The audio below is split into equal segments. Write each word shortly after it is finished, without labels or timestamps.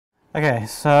Okay,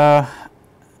 so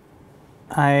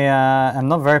I am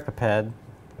not very prepared,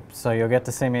 so you'll get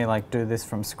to see me like do this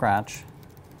from scratch.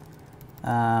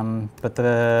 But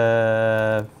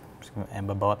the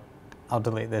ember bot, I'll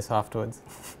delete this afterwards.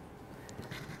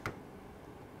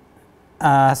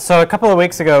 So a couple of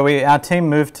weeks ago, our team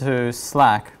moved to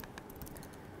Slack,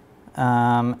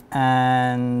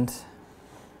 and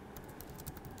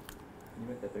you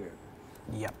make that bigger.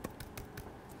 Yep.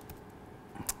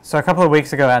 So a couple of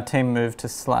weeks ago, our team moved to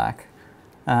Slack,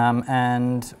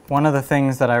 and one of the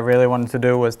things that I really wanted to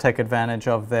do was take advantage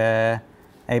of their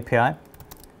API,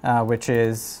 which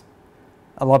is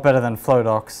a lot better than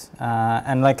Flowdocs,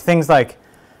 and like things like,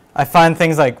 I find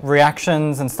things like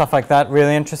reactions and stuff like that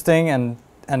really interesting,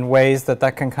 and ways that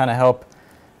can kind of help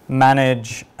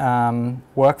manage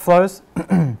workflows.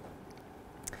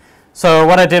 So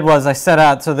what I did was I set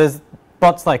out, so there's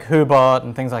bots like WhoBot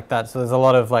and things like that, so there's a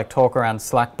lot of like talk around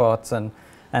Slack bots and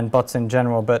bots in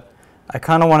general, but I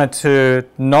kind of wanted to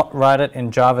not write it in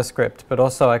JavaScript, but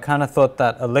also I kind of thought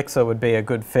that Elixir would be a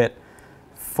good fit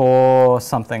for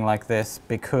something like this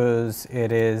because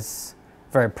it is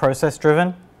very process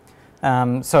driven.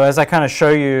 So as I kind of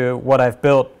show you what I've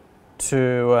built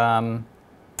to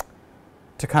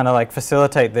kind of like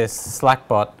facilitate this Slack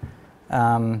bot,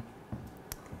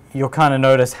 you'll kind of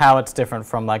notice how it's different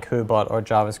from like WhoBot or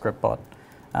JavaScript bot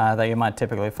that you might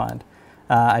typically find.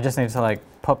 I just need to like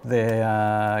pop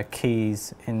the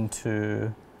keys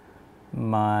into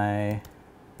my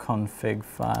config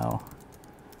file.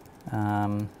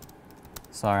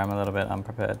 Sorry, I'm a little bit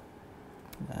unprepared.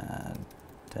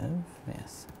 Dev,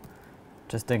 yes.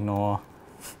 Just ignore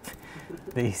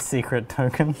the secret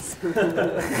tokens.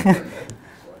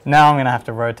 Now I'm going to have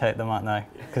to rotate them, aren't I?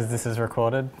 Because this is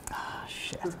recorded. Ah,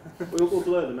 shit. We'll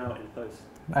blur them out in post.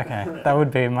 Okay, that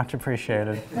would be much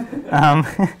appreciated.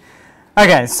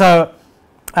 Okay, so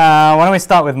why don't we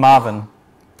start with Marvin?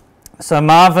 So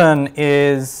Marvin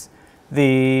is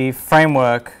the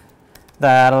framework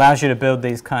that allows you to build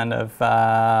these kind of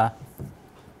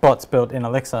bots built in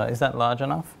Elixir. Is that large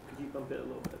enough? Could you bump it a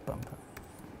little bit? Bump it.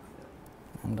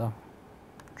 And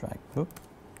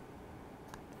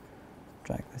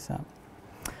drag this out.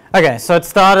 Okay, so it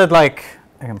started like,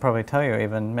 I can probably tell you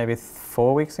even, maybe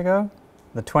 4 weeks ago,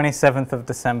 the 27th of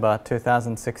December,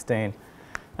 2016.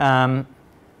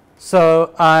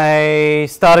 So I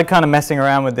started kind of messing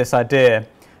around with this idea.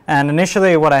 And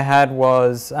initially what I had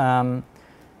was a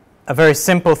very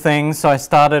simple thing. So I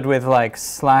started with like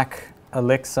Slack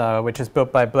Elixir, which is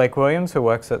built by Blake Williams, who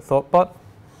works at Thoughtbot.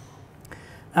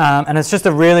 And it's just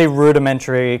a really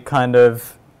rudimentary kind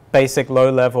of basic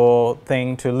low-level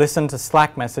thing to listen to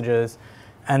Slack messages,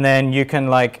 and then you can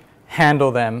like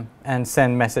handle them and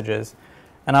send messages.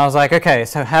 And I was like, okay,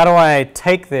 so how do I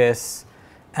take this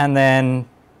and then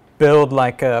build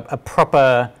like a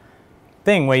proper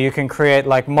thing where you can create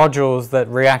like modules that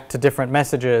react to different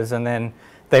messages, and then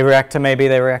they react to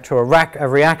a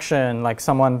reaction, like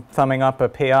someone thumbing up a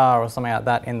PR or something like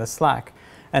that in the Slack,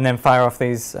 and then fire off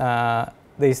these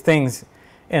things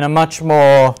in a much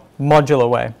more modular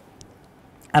way,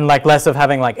 and like less of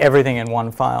having like everything in one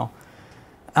file.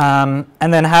 And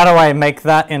then how do I make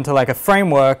that into like a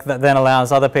framework that then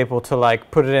allows other people to like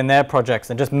put it in their projects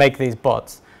and just make these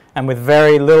bots, and with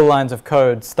very little lines of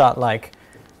code start like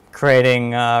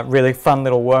creating really fun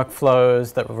little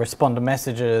workflows that will respond to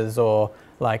messages or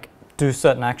like do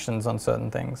certain actions on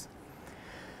certain things.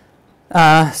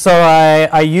 So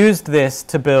I used this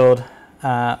to build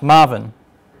Marvin,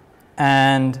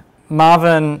 and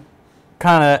Marvin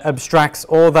kind of abstracts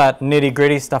all that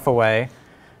nitty-gritty stuff away,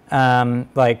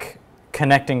 like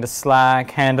connecting to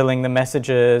Slack, handling the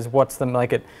messages,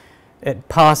 it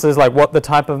passes like what the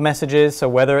type of message is, so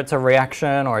whether it's a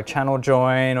reaction or a channel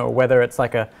join, or whether it's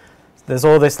like there's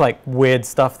all this like weird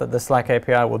stuff that the Slack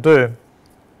API will do,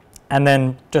 and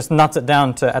then just nuts it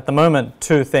down to, at the moment,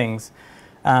 2 things.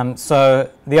 So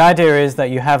the idea is that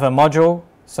you have a module,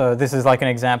 so this is like an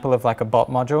example of like a bot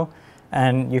module,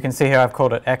 and you can see here I've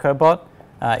called it echo bot,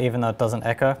 even though it doesn't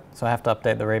echo, so I have to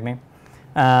update the README.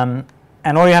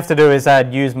 And all you have to do is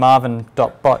add use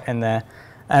marvin.bot in there,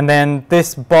 and then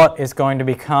this bot is going to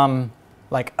become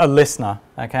like a listener,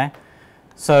 okay?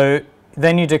 So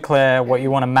then you declare what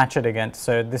you want to match it against.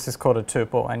 So this is called a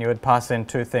tuple, and you would pass in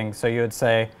 2 things. So you would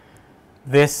say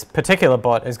this particular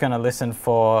bot is going to listen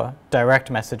for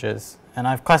direct messages, and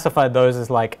I've classified those as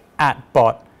like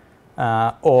 @bot,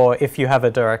 or if you have a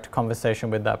direct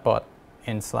conversation with that bot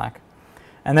in Slack.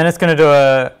 And then it's going to do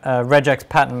a regex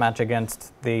pattern match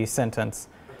against the sentence.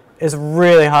 It's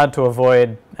really hard to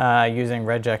avoid using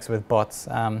regex with bots,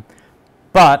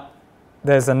 but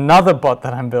there's another bot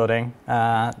that I'm building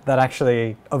that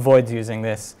actually avoids using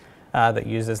this, that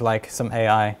uses like some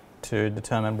AI to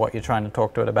determine what you're trying to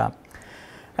talk to it about.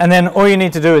 And then all you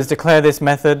need to do is declare this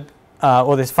method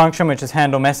or this function, which is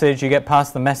handle message. You get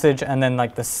past the message and then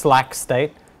like the Slack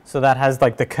state. So that has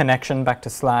like the connection back to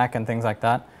Slack and things like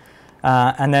that.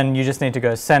 And then you just need to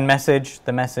go send message,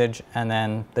 the message, and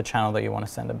then the channel that you want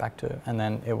to send it back to. And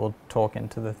then it will talk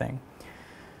into the thing.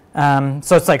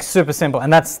 So it's like super simple.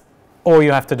 And that's all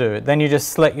you have to do. Then you just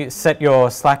set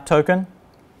your Slack token.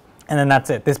 And then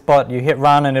that's it. This bot, you hit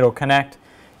run and it'll connect.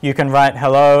 You can write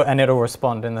hello and it'll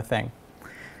respond in the thing.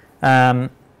 After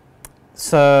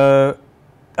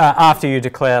you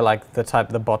declare like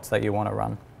the bots that you want to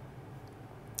run.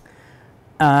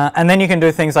 And then you can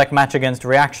do things like match against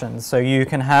reactions. So you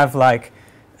can have like,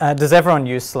 does everyone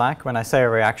use Slack? When I say a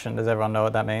reaction, does everyone know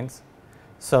what that means?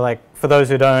 So like for those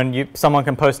who don't, someone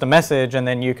can post a message and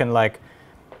then you can like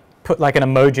put like an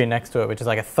emoji next to it, which is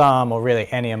like a thumb or really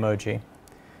any emoji.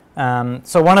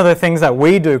 So one of the things that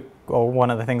we do, or one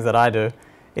of the things that I do,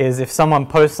 is if someone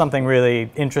posts something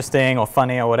really interesting or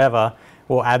funny or whatever,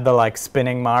 we'll add the like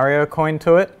spinning Mario coin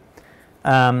to it.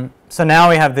 So now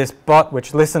we have this bot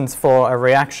which listens for a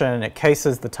reaction. It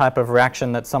cases the type of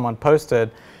reaction that someone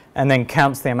posted and then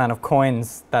counts the amount of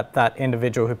coins that that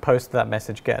individual who posted that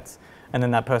message gets. And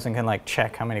then that person can like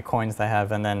check how many coins they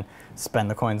have and then spend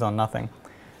the coins on nothing.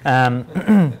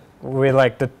 We're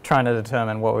like trying to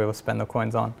determine what we will spend the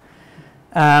coins on.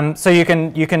 So you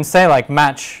can say like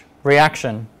match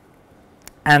reaction,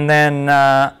 and then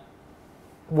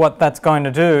what that's going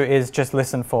to do is just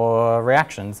listen for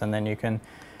reactions, and then you get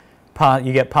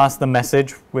past the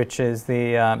message, which is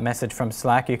the message from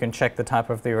Slack. You can check the type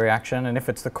of the reaction, and if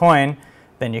it's the coin,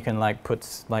 then you can like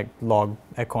log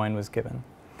a coin was given.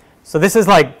 So this is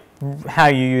like how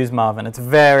you use Marvin. It's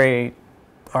very,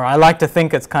 or I like to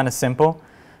think it's kind of simple.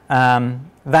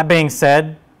 That being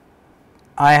said,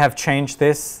 I have changed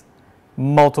this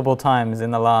multiple times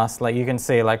in the last, like you can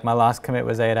see, like my last commit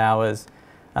was 8 hours.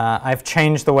 I've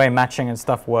changed the way matching and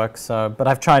stuff works, but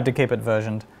I've tried to keep it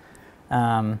versioned.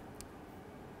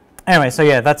 Anyway, so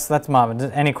yeah, that's Marvin.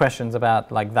 Any questions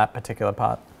about like that particular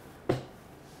part?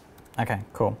 Okay,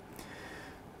 cool.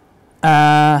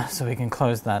 So we can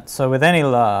close that. So with any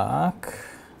luck.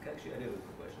 Actually, I do have a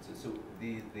quick question. So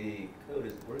the code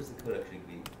is, where does the code actually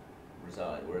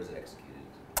reside? Where is it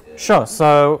executed? Sure.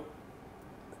 So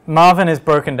Marvin is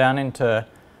broken down into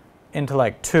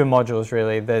like two modules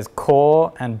really. There's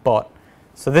core and bot.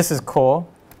 So this is core,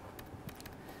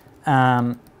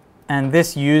 and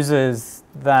this uses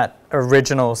that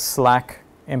original Slack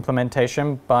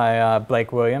implementation by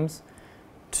Blake Williams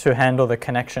to handle the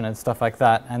connection and stuff like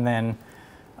that. And then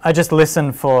I just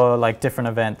listen for like different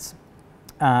events.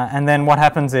 And then what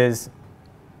happens is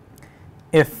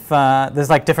if there's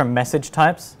like different message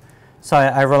types. So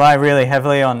I rely really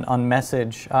heavily on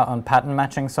pattern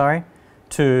matching,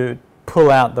 to pull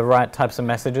out the right types of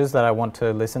messages that I want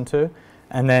to listen to,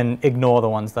 and then ignore the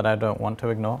ones that I don't want to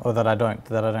ignore, or that I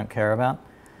don't care about.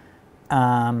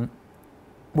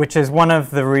 Which is one of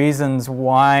the reasons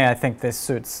why I think this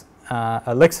suits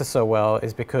Elixir so well,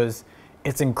 is because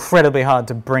it's incredibly hard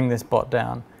to bring this bot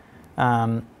down.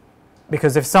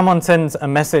 Because if someone sends a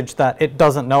message that it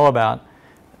doesn't know about,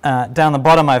 down the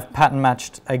bottom I've pattern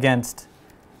matched against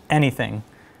anything.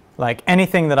 Like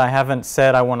anything that I haven't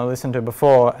said I want to listen to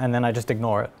before, and then I just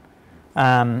ignore it.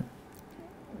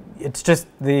 It's just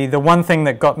the one thing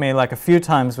that got me like a few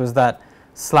times was that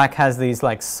Slack has these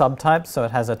like subtypes, so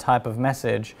it has a type of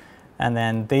message, and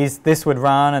then this would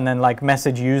run, and then like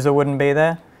message user wouldn't be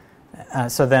there.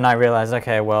 So then I realized,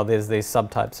 okay, well there's these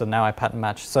subtypes, so now I pattern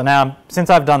match. So now since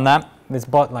I've done that, this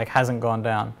bot like hasn't gone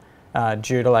down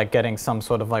due to like getting some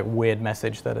sort of like weird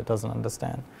message that it doesn't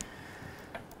understand.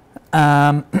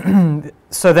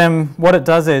 So then what it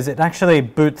does is it actually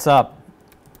boots up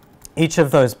each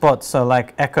of those bots, so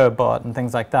like Echo bot and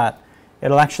things like that.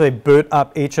 It'll actually boot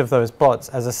up each of those bots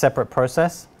as a separate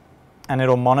process, and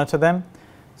it'll monitor them.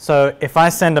 So if I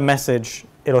send a message,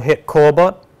 it'll hit core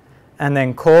bot, and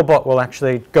then core bot will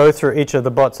actually go through each of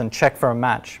the bots and check for a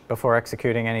match before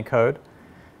executing any code.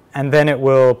 And then it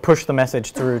will push the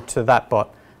message through to that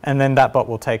bot, and then that bot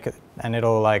will take it and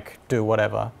it'll like do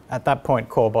whatever. At that point,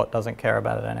 core bot doesn't care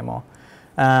about it anymore.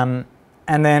 And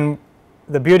then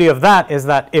the beauty of that is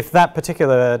that if that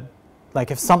particular, like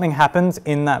if something happens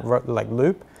in that like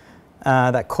loop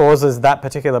that causes that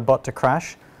particular bot to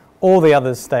crash, all the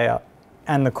others stay up,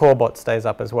 and the core bot stays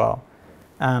up as well.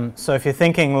 So if you're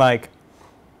thinking like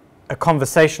a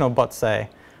conversational bot, say,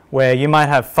 where you might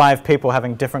have 5 people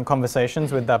having different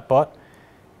conversations with that bot,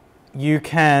 you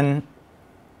can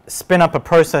spin up a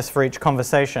process for each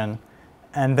conversation,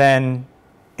 and then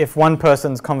if one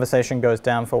person's conversation goes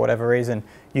down for whatever reason,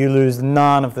 you lose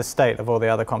none of the state of all the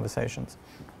other conversations.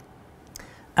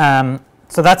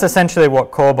 So that's essentially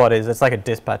what CoreBot is. It's like a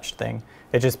dispatch thing.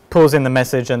 It just pulls in the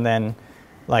message and then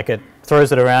like it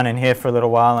throws it around in here for a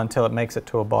little while until it makes it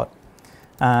to a bot.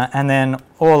 And then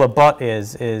all a bot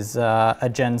is a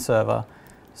gen server.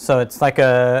 So it's like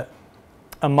a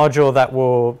module that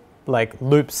will like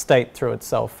loop state through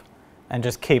itself and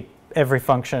just keep, every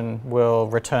function will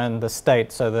return the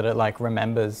state so that it like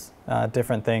remembers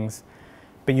different things.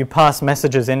 But you pass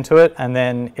messages into it and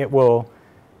then it will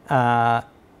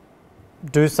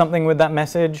do something with that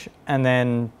message, and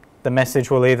then the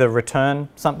message will either return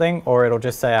something or it'll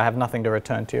just say I have nothing to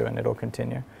return to you, and it'll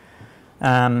continue.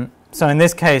 So in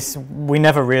this case, we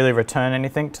never really return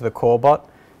anything to the core bot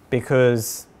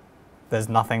because there's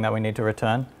nothing that we need to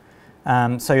return.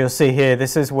 So you'll see here,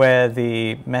 this is where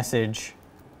the message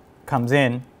comes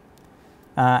in,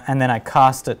 and then I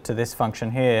cast it to this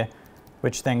function here,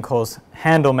 which then calls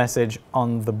handle message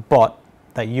on the bot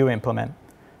that you implement.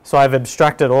 So I've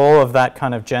abstracted all of that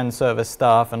kind of gen server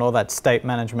stuff and all that state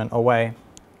management away,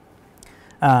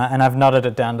 and I've knotted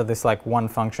it down to this like one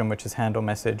function, which is handle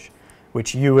message,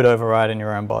 which you would override in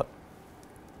your own bot.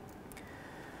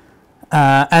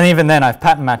 And even then, I've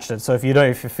pattern matched it. So if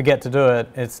you forget to do it,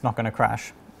 it's not going to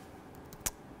crash.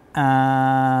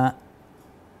 And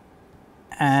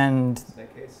in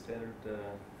that case, standard for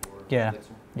yeah,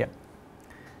 Elixir? yeah.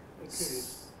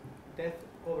 Curious. Death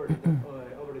over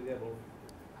the devil,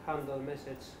 handle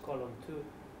message column 2.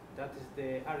 That is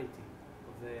the arity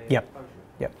of the Yep. function.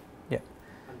 Yep. Yep.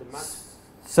 And the match.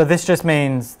 So this just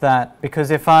means that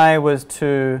because if I was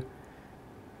to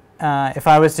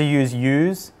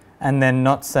use and then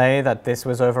not say that this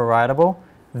was overridable,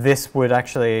 this would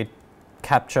actually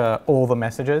capture all the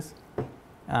messages,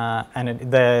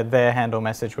 and their handle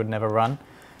message would never run.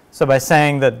 So by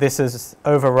saying that this is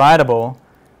overridable,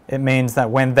 it means that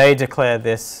when they declare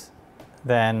this,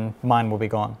 then mine will be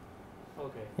gone.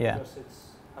 Okay. Yeah. Because it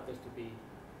happens to be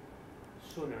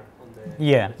sooner on the.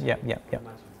 Yeah, let's yeah, say, yeah, yeah.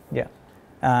 matching. Yeah.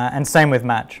 And same with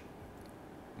match,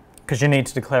 because you need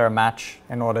to declare a match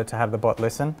in order to have the bot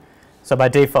listen. So by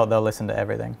default, they'll listen to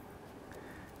everything.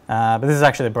 But this is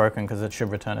actually broken because it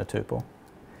should return a tuple.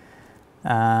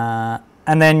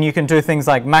 And then you can do things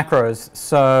like macros.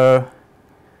 So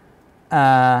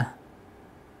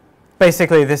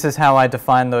basically, this is how I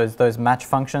define those match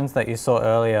functions that you saw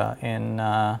earlier in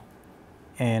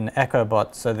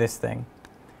EchoBot. So this thing.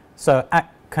 So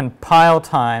at compile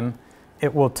time,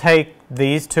 it will take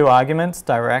these two arguments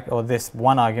direct, or this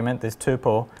one argument, this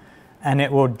tuple, and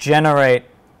it will generate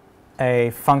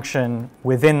a function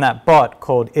within that bot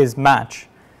called isMatch,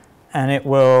 and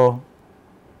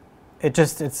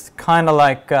it's kind of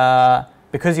like,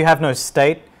 because you have no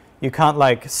state, you can't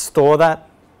like store that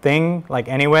thing like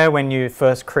anywhere when you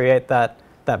first create that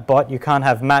bot. You can't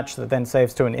have match that then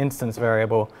saves to an instance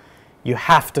variable. You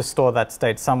have to store that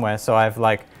state somewhere, so I've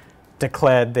like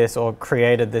declared this or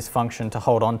created this function to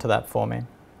hold on to that for me.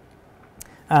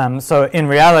 So in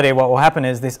reality, what will happen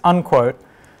is this unquote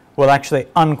will actually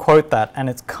unquote that, and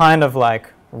it's kind of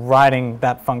like writing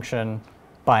that function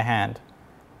by hand.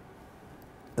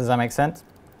 Does that make sense?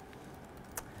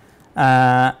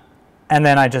 And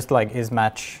then I just like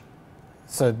isMatch.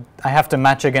 So I have to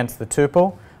match against the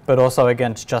tuple, but also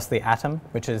against just the atom,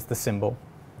 which is the symbol.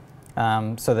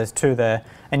 So there's two there.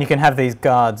 And you can have these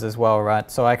guards as well,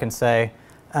 right? So I can say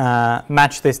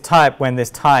match this type when this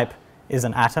type is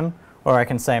an atom, or I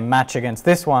can say match against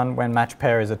this one when match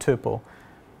pair is a tuple.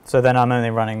 So then I'm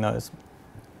only running those.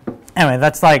 Anyway,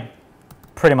 that's like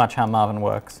pretty much how Marvin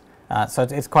works. So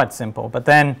it's quite simple. But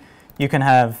then you can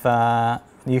have,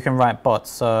 you can write bots.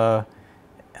 So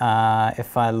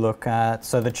if I look at,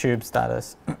 so the tube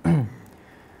status.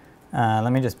 Let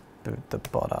me just boot the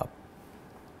bot up.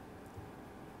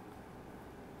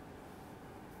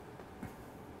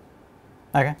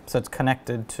 Okay, so it's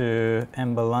connected to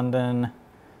Ember London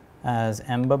as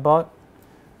EmberBot.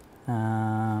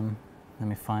 Let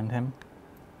me find him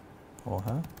or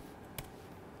her.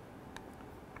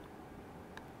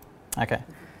 Okay,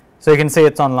 so you can see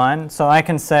it's online. So I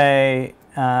can say,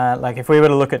 like if we were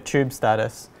to look at tube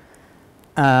status,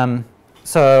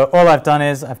 so all I've done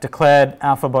is I've declared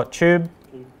AlphaBot tube.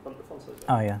 Can you bump the font size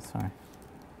Oh down? yeah, sorry.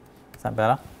 Is that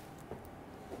better?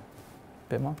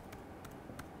 Bit more?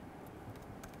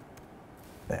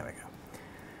 There we go.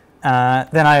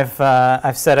 Then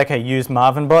I've said, okay, use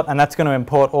MarvinBot, and that's going to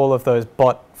import all of those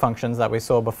bot functions that we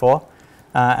saw before.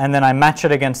 And then I match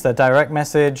it against a direct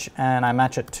message, and I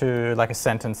match it to like a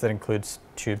sentence that includes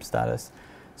tube status.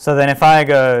 So then if I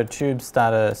go tube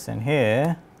status in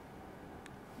here,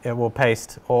 it will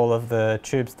paste all of the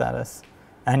tube status.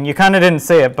 And you kind of didn't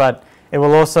see it, but it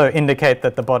will also indicate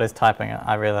that the bot is typing it.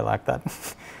 I really like that.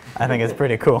 I think it's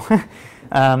pretty cool.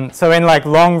 So in like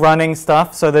long running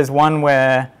stuff, so there's one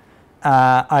where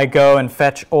I go and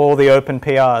fetch all the open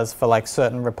PRs for like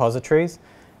certain repositories,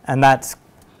 and that's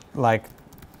like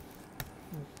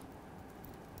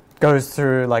goes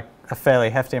through like a fairly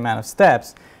hefty amount of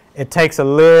steps. It takes a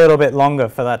little bit longer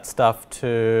for that stuff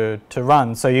to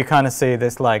run. So you kind of see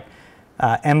this like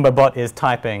ember.bot is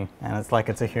typing, and it's like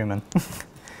it's a human.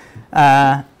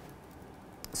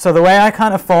 So the way I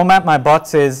kind of format my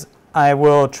bots is I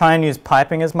will try and use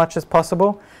piping as much as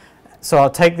possible. So I'll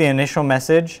take the initial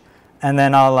message, and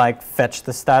then I'll like fetch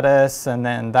the status, and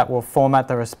then that will format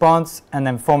the response, and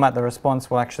then format the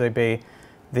response will actually be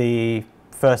the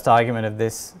first argument of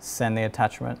this send the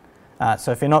attachment.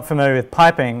 So if you're not familiar with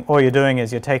piping, all you're doing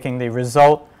is you're taking the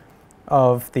result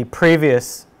of the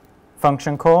previous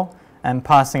function call and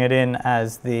passing it in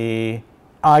as the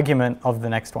argument of the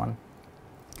next one.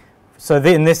 So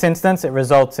in this instance, it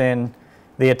results in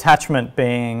the attachment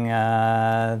being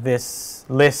this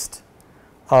list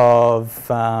of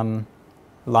line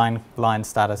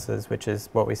statuses, which is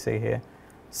what we see here,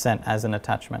 sent as an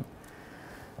attachment.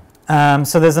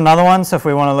 So there's another one. So if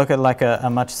we want to look at like a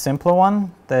much simpler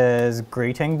one, there's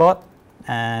greeting bot,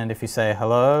 and if you say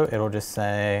hello, it'll just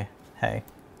say hey.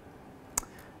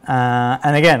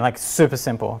 And again, like super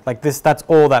simple. Like this, that's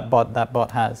all that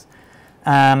bot has.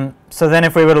 So then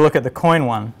if we were to look at the coin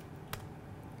one,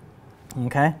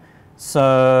 okay,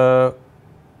 so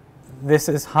this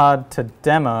is hard to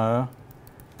demo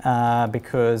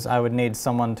because I would need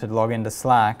someone to log into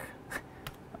Slack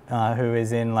who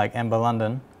is in like Ember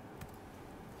London.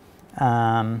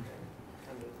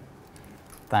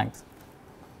 Thanks.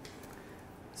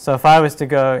 So if I was to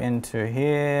go into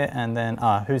here and then,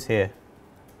 who's here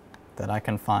that I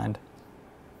can find?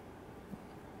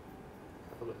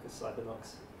 Have a look at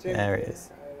Cybernox. There he is.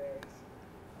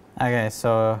 Okay,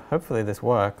 so hopefully this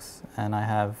works, and I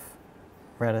have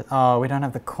Reddit. Oh, we don't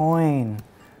have the coin.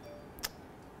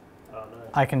 Oh no.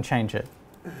 I can change it.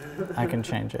 I can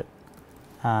change it.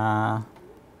 I'll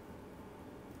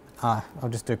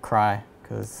just do cry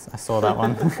because I saw that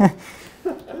one.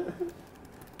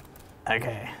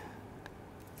 Okay.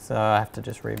 So I have to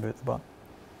just reboot the bot.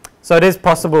 So it is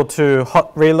possible to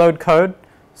hot reload code.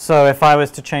 So if I was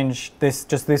to change this,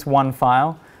 just this one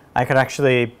file, I could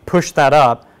actually push that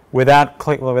up without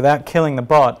killing the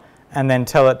bot, and then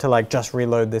tell it to like just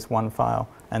reload this one file,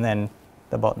 and then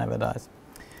the bot never dies.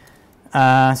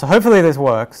 So hopefully this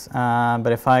works.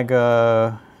 But if I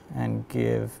go and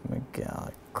give Miguel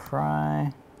a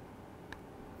cry,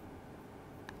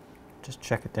 just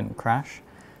check it didn't crash.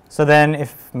 So then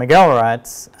if Miguel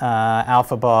writes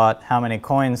AlphaBot, how many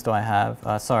coins do I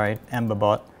have? Sorry,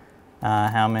 EmberBot,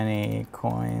 how many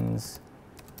coins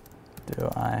do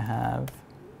I have?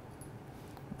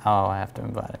 Oh, I have to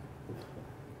invite it.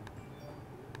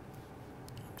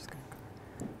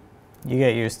 You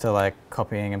get used to like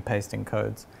copying and pasting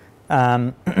codes.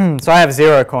 So I have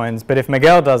 0 coins, but if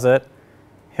Miguel does it,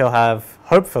 he'll have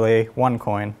hopefully 1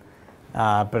 coin,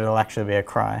 but it'll actually be a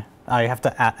cry. You have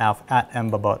to at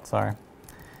EmberBot, sorry.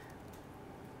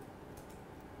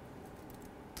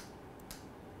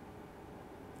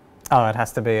 Oh, it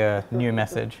has to be a new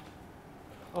message.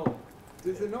 Oh,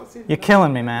 does it not seem? You're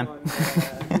killing me, man.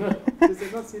 Does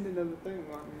it not seem another thing?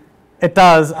 It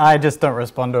does, I just don't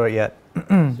respond to it yet.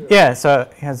 Sure. Yeah, so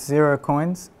he has 0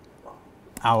 coins.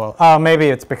 Oh, well. Oh, maybe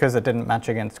it's because it didn't match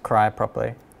against cry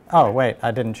properly. Oh, wait,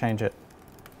 I didn't change it.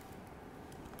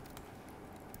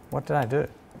 What did I do?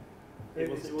 It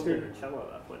wasn't in a channel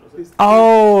at that point, was it?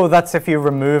 Oh, that's if you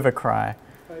remove a cry.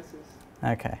 Places.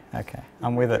 Okay, okay,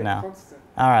 I'm with it now. Constant.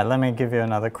 All right, let me give you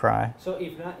another cry. So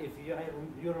if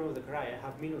you remove the cry, I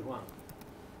have -1.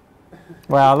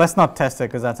 Well, let's not test it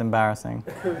because that's embarrassing.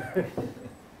 Try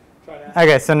that.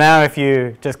 Okay, so now if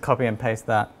you just copy and paste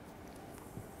that.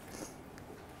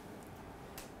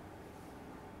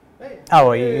 Hey. Oh,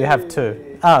 well, you have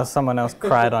 2. Oh, someone else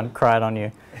cried on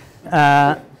you.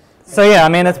 So yeah, I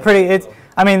mean,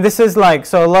 I mean, this is like,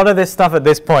 so a lot of this stuff at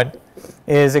this point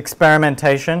is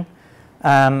experimentation,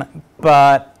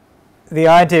 but the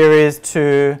idea is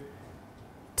to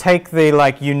take the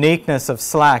like uniqueness of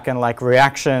Slack and like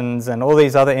reactions and all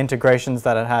these other integrations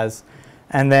that it has,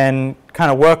 and then kind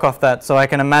of work off that. So I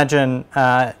can imagine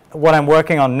what I'm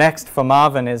working on next for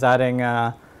Marvin is adding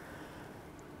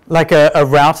like a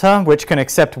router which can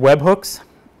accept webhooks.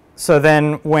 So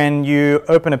then when you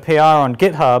open a PR on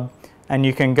GitHub and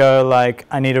you can go like,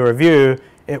 I need a review,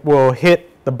 it will hit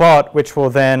the bot, which will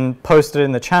then post it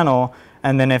in the channel,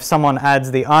 and then if someone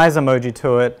adds the eyes emoji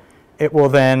to it, it will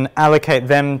then allocate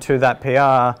them to that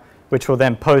PR, which will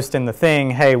then post in the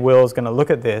thing, hey, Will's going to look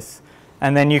at this.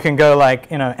 And then you can go like,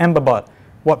 you know, Emberbot,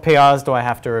 what PRs do I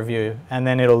have to review? And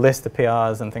then it'll list the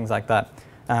PRs and things like that.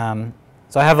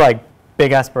 So I have like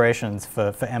big aspirations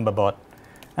for Emberbot.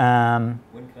 When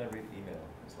can I read email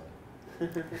in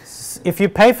Slack? If you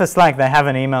pay for Slack, they have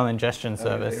an email ingestion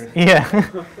service. Really?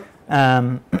 Yeah.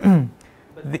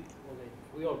 But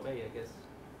we all pay, I guess.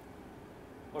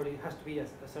 Or it has to be a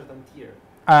certain tier.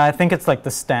 I think it's like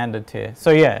the standard tier.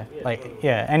 So yeah, Yeah, like totally.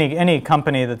 yeah, any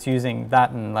company that's using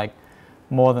that and like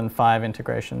more than 5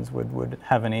 integrations would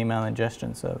have an email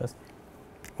ingestion service,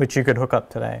 which you could hook up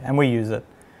today, and we use it.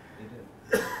 You do.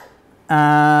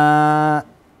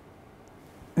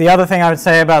 The other thing I would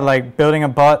say about like building a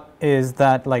bot is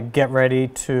that like get ready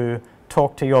to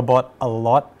talk to your bot a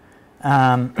lot,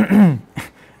 and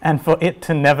for it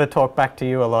to never talk back to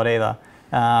you a lot either.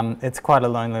 It's quite a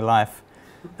lonely life.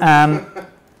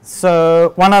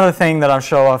 So one other thing that I'll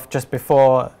show off just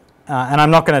before, and I'm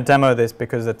not going to demo this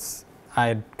because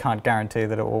I can't guarantee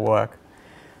that it will work,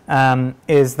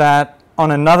 is that on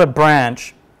another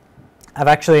branch, I've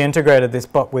actually integrated this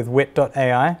bot with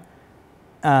wit.ai.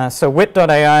 So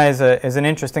wit.ai is an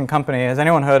interesting company. Has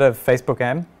anyone heard of Facebook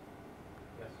M?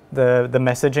 Yes. The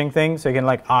messaging thing, so you can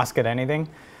like ask it anything.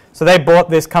 So they bought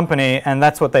this company, and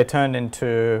that's what they turned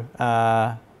into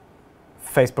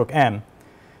Facebook M.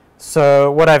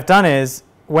 So what I've done is,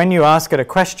 when you ask it a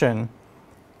question,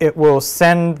 it will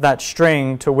send that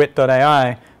string to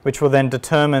wit.ai, which will then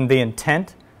determine the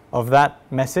intent of that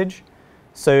message.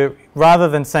 So rather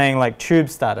than saying like tube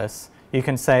status, you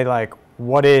can say like,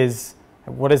 what is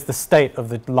the state of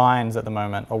the lines at the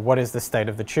moment, or what is the state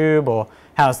of the tube, or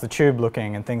how's the tube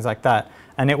looking, and things like that.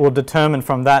 And it will determine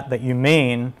from that you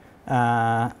mean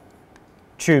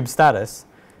tube status.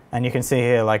 And you can see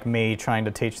here like me trying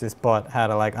to teach this bot how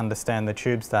to like understand the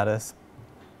tube status.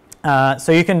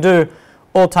 So you can do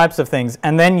all types of things,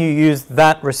 and then you use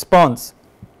that response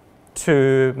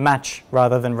to match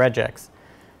rather than regex.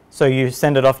 So you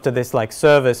send it off to this like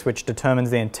service which determines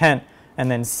the intent, and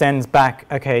then sends back,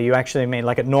 okay, you actually mean,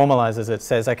 like it normalizes it,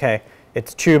 says, okay,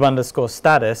 it's tube underscore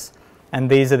status, and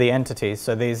these are the entities.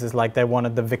 So these is like they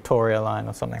wanted the Victoria line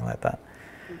or something like that.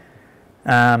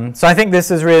 So I think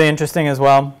this is really interesting as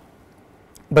well,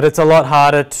 but it's a lot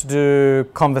harder to do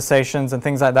conversations and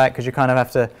things like that because you kind of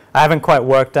have to, I haven't quite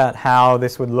worked out how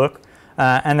this would look,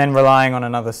 and then relying on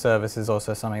another service is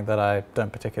also something that I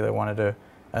don't particularly want to do,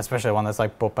 especially one that's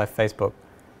like bought by Facebook.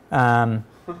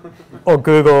 Or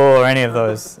Google or any of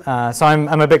those. So I'm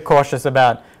a bit cautious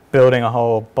about building a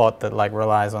whole bot that like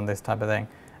relies on this type of thing.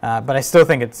 But I still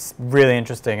think it's really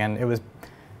interesting, and it was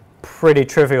pretty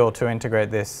trivial to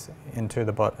integrate this into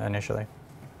the bot initially.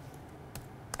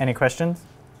 Any questions?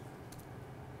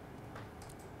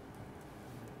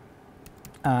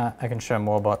 I can show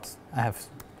more bots. I have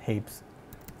heaps.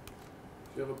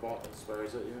 Do you have a bot that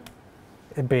swears at you?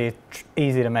 It'd be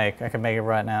easy to make. I could make it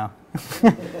right now.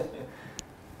 Bot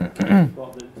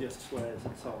that just swears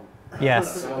at someone.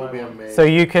 Yes. That would be amazing. So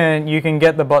you can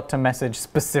get the bot to message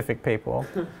specific people.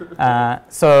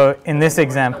 So in this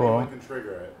example, Anyone can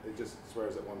trigger it. It just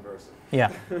swears at one person.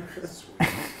 yeah. Sweet.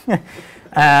 One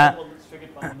that's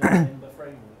triggered by the Ember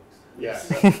frameworks. Yeah.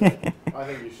 I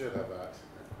think you should have that.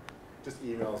 Just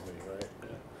emails me, right?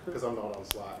 Because I'm not on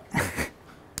Slack.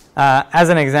 As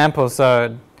an example,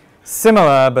 so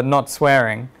similar but not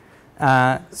swearing.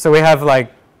 So we have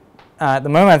like, at the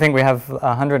moment I think we have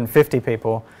 150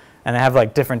 people, and they have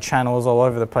like different channels all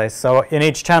over the place. So in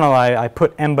each channel I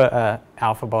put Ember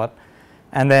Alphabot,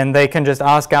 and then they can just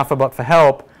ask Alphabot for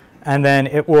help, and then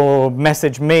it will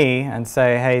message me and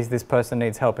say, hey, this person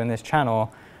needs help in this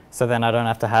channel, so then I don't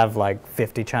have to have like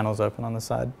 50 channels open on the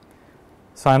side.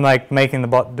 So I'm like making the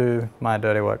bot do my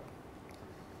dirty work,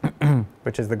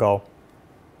 which is the goal.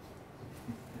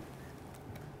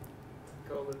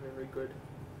 Goal of every good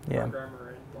Yeah. programmer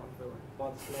and bot builder.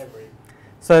 Bot slavery.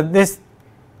 So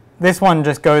this one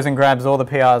just goes and grabs all the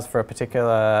PRs for a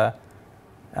particular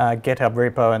GitHub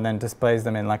repo and then displays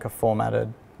them in like a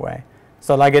formatted way.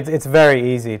 So like it's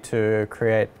very easy to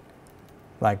create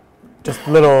like just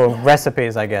little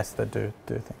recipes, I guess, that do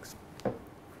things.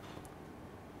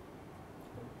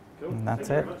 Cool. And that's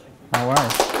Thank it. you very much. No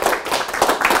worries.